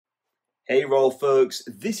Hey Royal folks,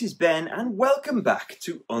 this is Ben and welcome back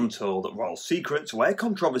to Untold Royal Secrets, where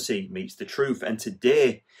controversy meets the truth, and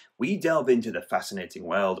today we delve into the fascinating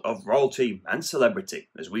world of royalty and celebrity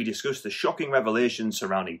as we discuss the shocking revelations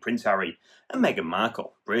surrounding Prince Harry and Meghan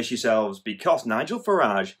Markle. Brace yourselves because Nigel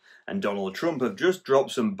Farage and Donald Trump have just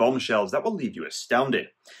dropped some bombshells that will leave you astounded.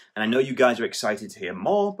 And I know you guys are excited to hear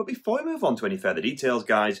more, but before we move on to any further details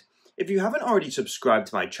guys, if you haven't already subscribed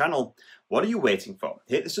to my channel, what are you waiting for?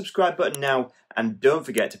 Hit the subscribe button now and don't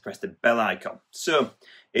forget to press the bell icon. So,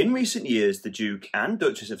 in recent years, the Duke and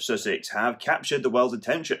Duchess of Sussex have captured the world's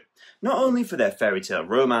attention, not only for their fairy tale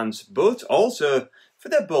romance, but also for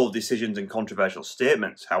their bold decisions and controversial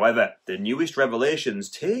statements. However, the newest revelations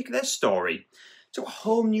take their story to a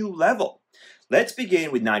whole new level. Let's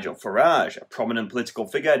begin with Nigel Farage, a prominent political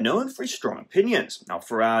figure known for his strong opinions. Now,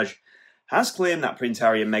 Farage has claimed that Prince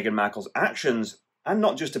Harry and Meghan Markle's actions are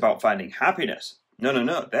not just about finding happiness. No,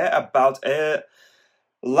 they're about a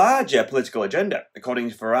larger political agenda. According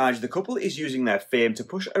to Farage, the couple is using their fame to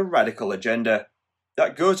push a radical agenda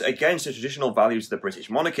that goes against the traditional values of the British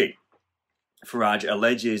monarchy. Farage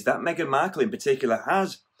alleges that Meghan Markle in particular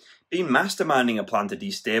has been masterminding a plan to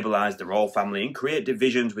destabilise the royal family and create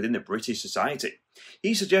divisions within the British society.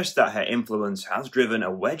 He suggests that her influence has driven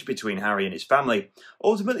a wedge between Harry and his family,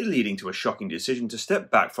 ultimately leading to a shocking decision to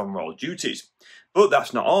step back from royal duties. But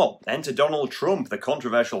that's not all. Enter Donald Trump, the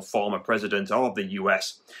controversial former president of the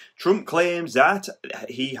US. Trump claims that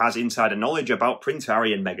he has insider knowledge about Prince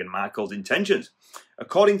Harry and Meghan Markle's intentions.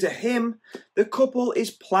 According to him, the couple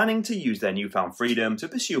is planning to use their newfound freedom to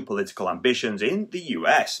pursue political ambitions in the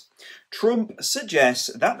US. Trump suggests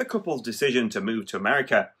that the couple's decision to move to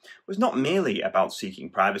America was not merely about seeking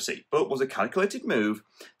privacy, but was a calculated move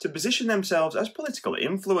to position themselves as political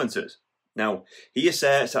influencers. Now, he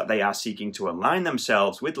asserts that they are seeking to align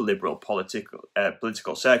themselves with liberal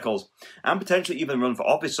political circles and potentially even run for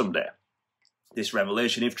office someday. This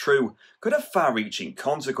revelation, if true, could have far-reaching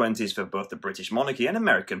consequences for both the British monarchy and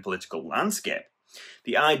American political landscape.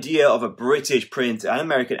 The idea of a British prince and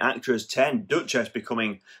American actress turned duchess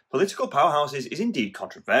becoming political powerhouses is indeed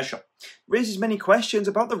controversial. It raises many questions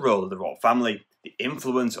about the role of the royal family, the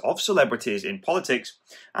influence of celebrities in politics,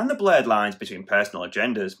 and the blurred lines between personal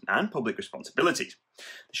agendas and public responsibilities. The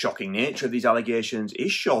shocking nature of these allegations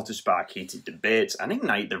is sure to spark heated debates and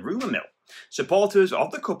ignite the rumour mill. Supporters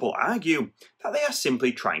of the couple argue that they are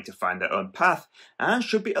simply trying to find their own path and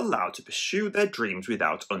should be allowed to pursue their dreams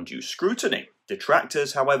without undue scrutiny.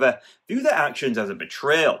 Detractors, however, view their actions as a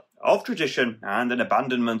betrayal of tradition and an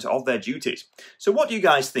abandonment of their duties. So what do you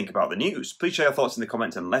guys think about the news? Please share your thoughts in the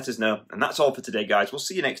comments and let us know. And that's all for today, guys. We'll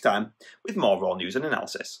see you next time with more Raw news and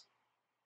analysis.